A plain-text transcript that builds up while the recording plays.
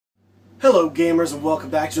Hello gamers, and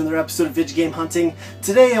welcome back to another episode of Vidja Game Hunting.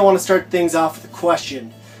 Today I want to start things off with a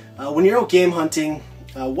question. When you're out game hunting,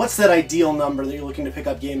 what's that ideal number that you're looking to pick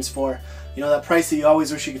up games for? You know, that price that you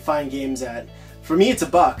always wish you could find games at. For me, it's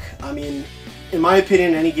 $1. I mean, in my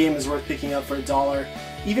opinion, any game is worth picking up for $1,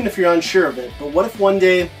 even if you're unsure of it. But what if one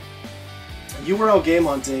day you were out game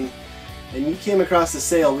hunting and you came across a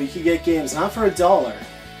sale where you could get games not for $1,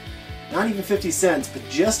 not even 50 cents, but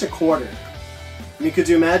just a quarter? I mean, could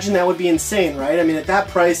you imagine? That would be insane, right? I mean, at that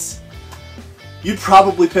price, you'd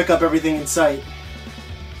probably pick up everything in sight.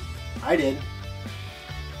 I did.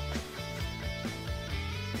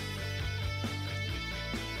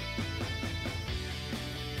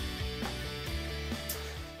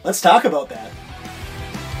 Let's talk about that.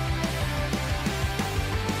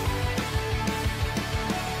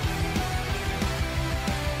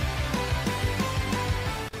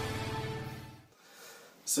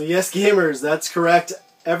 So yes, gamers, that's correct.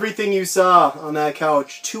 Everything you saw on that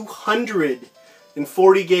couch,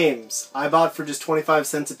 240 games, I bought for just 25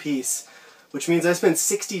 cents a piece, which means I spent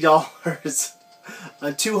 $60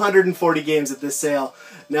 on 240 games at this sale.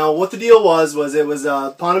 Now, what the deal was it was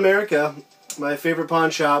Pawn America, my favorite pawn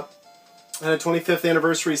shop, had a 25th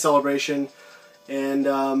anniversary celebration, and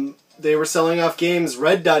they were selling off games,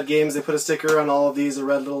 red dot games. They put a sticker on all of these, a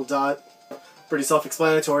red little dot, pretty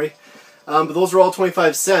self-explanatory. But those were all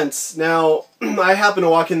 25 cents. Now, I happened to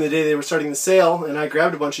walk in the day they were starting the sale, and I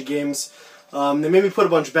grabbed a bunch of games. They made me put a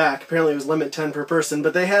bunch back. Apparently it was limit 10 per person,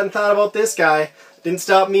 but they hadn't thought about this guy. Didn't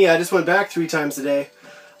stop me. I just went back 3 times a day.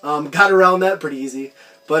 Got around that pretty easy.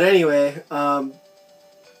 But anyway,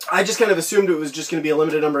 I just kind of assumed it was just going to be a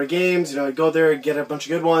limited number of games. You know, I'd go there, get a bunch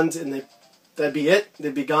of good ones, and that'd be it.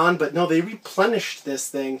 They'd be gone. But no, they replenished this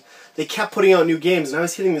thing. They kept putting out new games, and I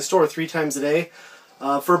was hitting the store 3 times a day.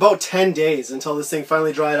 For about 10 days until this thing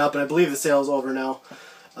finally dried up, and I believe the sale's over now.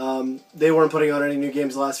 They weren't putting out any new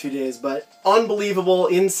games the last few days, but unbelievable,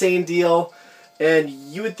 insane deal. And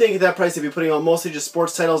you would think at that price they'd be putting out mostly just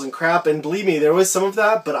sports titles and crap, and believe me, there was some of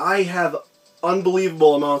that, but I have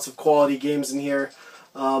unbelievable amounts of quality games in here.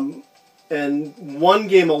 And one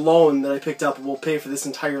game alone that I picked up will pay for this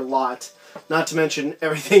entire lot, not to mention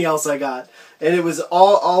everything else I got. And it was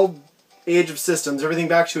all age of systems, everything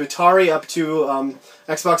back to Atari up to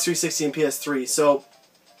Xbox 360 and PS3. So,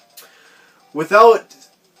 without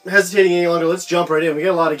hesitating any longer, let's jump right in. We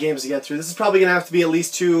got a lot of games to get through. This is probably going to have to be at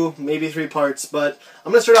least 2, maybe 3 parts, but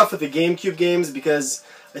I'm going to start off with the GameCube games because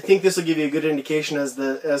I think this will give you a good indication as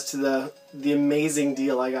to the amazing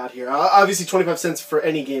deal I got here. Obviously, 25 cents for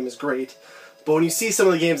any game is great, but when you see some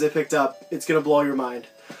of the games I picked up, it's going to blow your mind.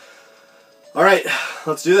 Alright,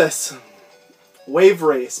 let's do this. Wave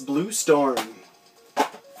Race, Blue Storm.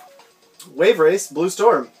 Wave Race, Blue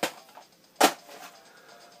Storm.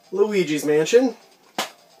 Luigi's Mansion.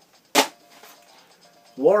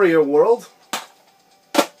 Wario World.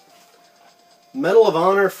 Medal of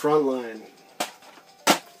Honor Frontline.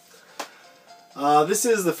 This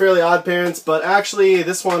is the Fairly Odd Parents, but actually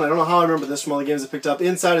this one, I don't know how I remember this from all the games I picked up.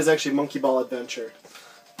 Inside is actually Monkey Ball Adventure.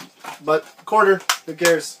 But, quarter, who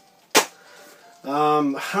cares? I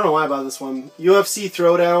don't know why I bought this one. UFC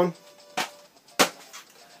Throwdown.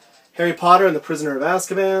 Harry Potter and the Prisoner of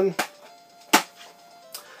Azkaban.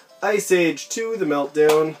 Ice Age 2, The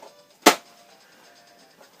Meltdown.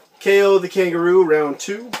 KO the Kangaroo, Round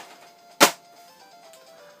 2.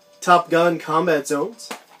 Top Gun Combat Zones.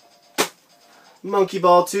 Monkey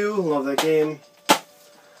Ball 2, love that game.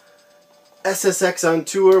 SSX on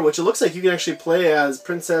Tour, which it looks like you can actually play as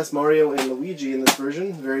Princess, Mario, and Luigi in this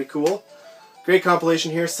version. Very cool. Great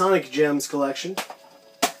compilation here. Sonic Gems Collection.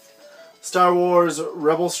 Star Wars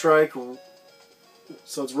Rebel Strike.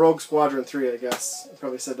 So it's Rogue Squadron 3, I guess. I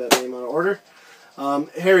probably said that name out of order.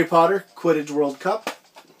 Harry Potter Quidditch World Cup.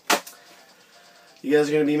 You guys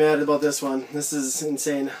are going to be mad about this one. This is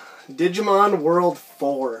insane. Digimon World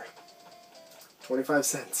 4. 25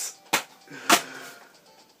 cents.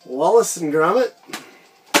 Wallace and Gromit.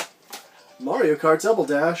 Mario Kart Double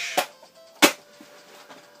Dash.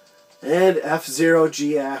 And F-Zero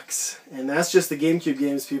GX. And that's just the GameCube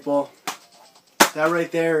games, people. That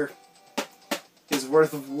right there is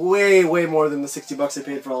worth way, way more than the 60 bucks I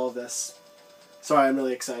paid for all of this. Sorry, I'm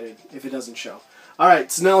really excited if it doesn't show.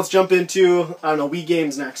 Alright, so now let's jump into, I don't know, Wii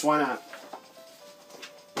games next. Why not?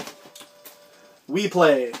 Wii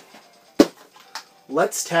Play.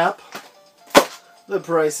 Let's Tap. The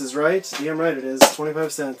price is right. Damn right it is.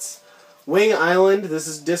 25 cents. Wing Island. This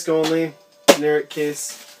is disc only. Generic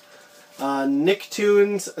case.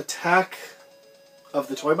 Nicktoons Attack of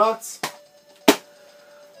the Toybots.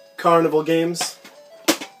 Carnival Games.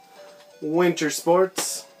 Winter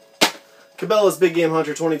Sports. Cabela's Big Game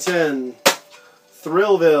Hunter 2010,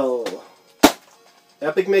 Thrillville,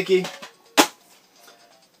 Epic Mickey,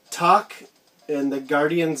 Talk, and the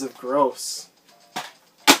Guardians of Gross.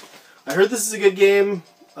 I heard this is a good game,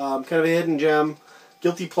 kind of a hidden gem.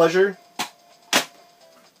 Guilty Pleasure,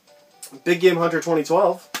 Big Game Hunter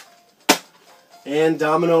 2012, and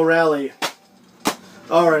Domino Rally.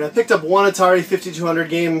 Alright, I picked up one Atari 5200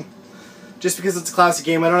 game just because it's a classic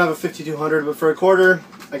game. I don't have a 5200, but for a quarter,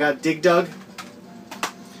 I got Dig Dug.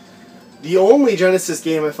 The only Genesis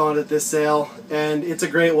game I found at this sale, and it's a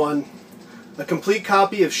great one. A complete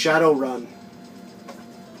copy of Shadowrun.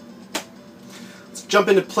 Let's jump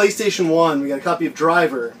into PlayStation 1. We got a copy of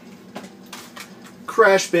Driver,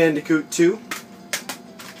 Crash Bandicoot 2,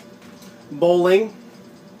 Bowling,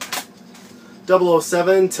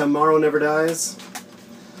 007, Tomorrow Never Dies,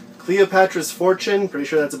 Cleopatra's Fortune, pretty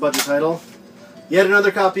sure that's a budget title. Yet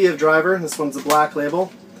another copy of Driver, this one's the black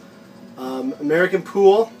label. American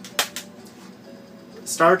Pool,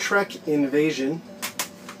 Star Trek Invasion.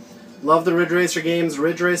 Love the Ridge Racer games,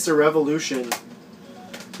 Ridge Racer Revolution.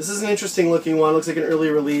 This is an interesting looking one, looks like an early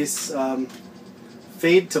release.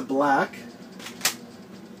 Fade to Black.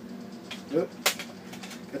 Oop.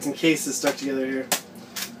 Got some cases stuck together here.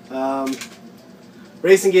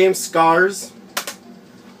 Racing game, Scars.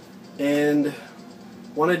 And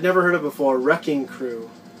one I'd never heard of before, Wrecking Crew.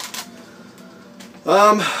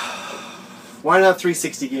 Why not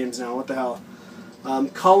 360 games now? What the hell?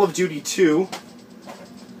 Call of Duty 2.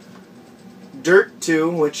 Dirt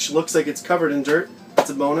 2, which looks like it's covered in dirt.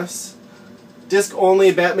 That's a bonus. Disc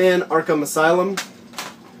only Batman Arkham Asylum.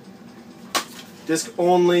 Disc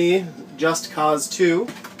only Just Cause 2.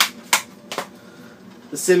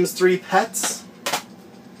 The Sims 3 Pets.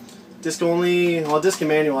 Disc only, well, disc and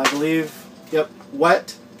manual, I believe. Yep,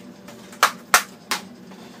 Wet.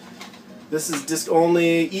 This is disc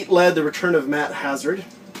only Eat Lead, The Return of Matt Hazard.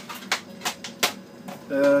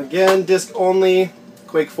 Again, disc only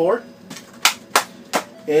Quake 4.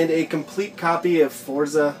 And a complete copy of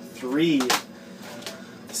Forza 3.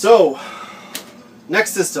 So,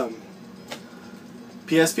 next system.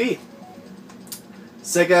 PSP.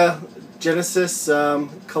 Sega Genesis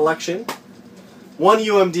Collection. One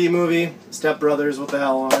UMD movie. Step Brothers, what the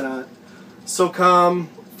hell, why not? SOCOM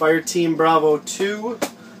Fireteam Bravo 2.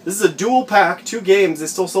 This is a dual pack, 2 games. They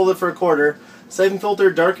still sold it for a quarter. Siphon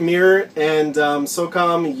Filter, Dark Mirror, and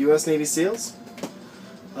SOCOM US Navy SEALs.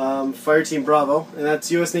 Fireteam Bravo, and that's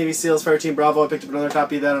US Navy SEALs Fireteam Bravo. I picked up another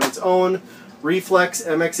copy of that on its own. Reflex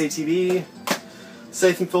MXATV,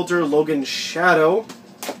 Siphon Filter, Logan Shadow,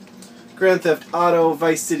 Grand Theft Auto,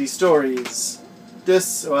 Vice City Stories.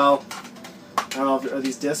 This, well, I don't know, are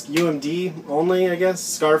these discs? UMD only, I guess.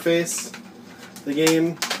 Scarface, the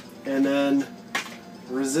game, and then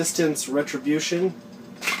Resistance Retribution.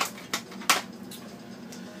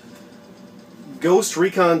 Ghost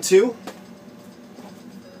Recon 2.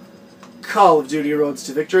 Call of Duty Roads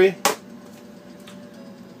to Victory.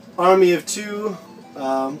 Army of Two,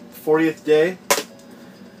 40th Day.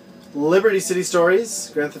 Liberty City Stories,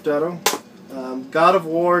 Grand Theft Auto. God of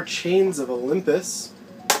War, Chains of Olympus.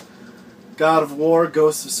 God of War,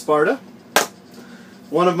 Ghosts of Sparta.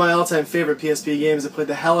 One of my all-time favorite PSP games. I played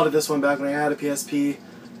the hell out of this one back when I had a PSP.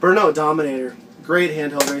 Burnout Dominator. Great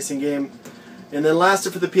handheld racing game. And then last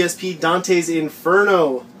up for the PSP, Dante's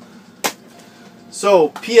Inferno. So,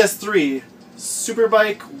 PS3,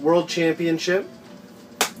 Superbike World Championship,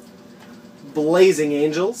 Blazing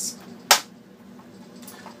Angels,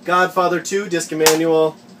 Godfather 2, Disc and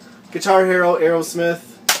Manual, Guitar Hero,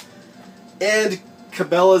 Aerosmith, and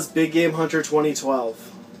Cabela's Big Game Hunter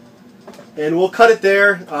 2012. And we'll cut it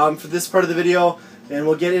there for this part of the video, and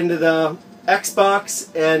we'll get into the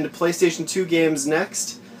Xbox and PlayStation 2 games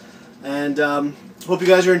next. And hope you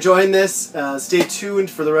guys are enjoying this. Stay tuned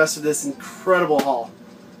for the rest of this incredible haul.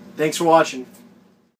 Thanks for watching.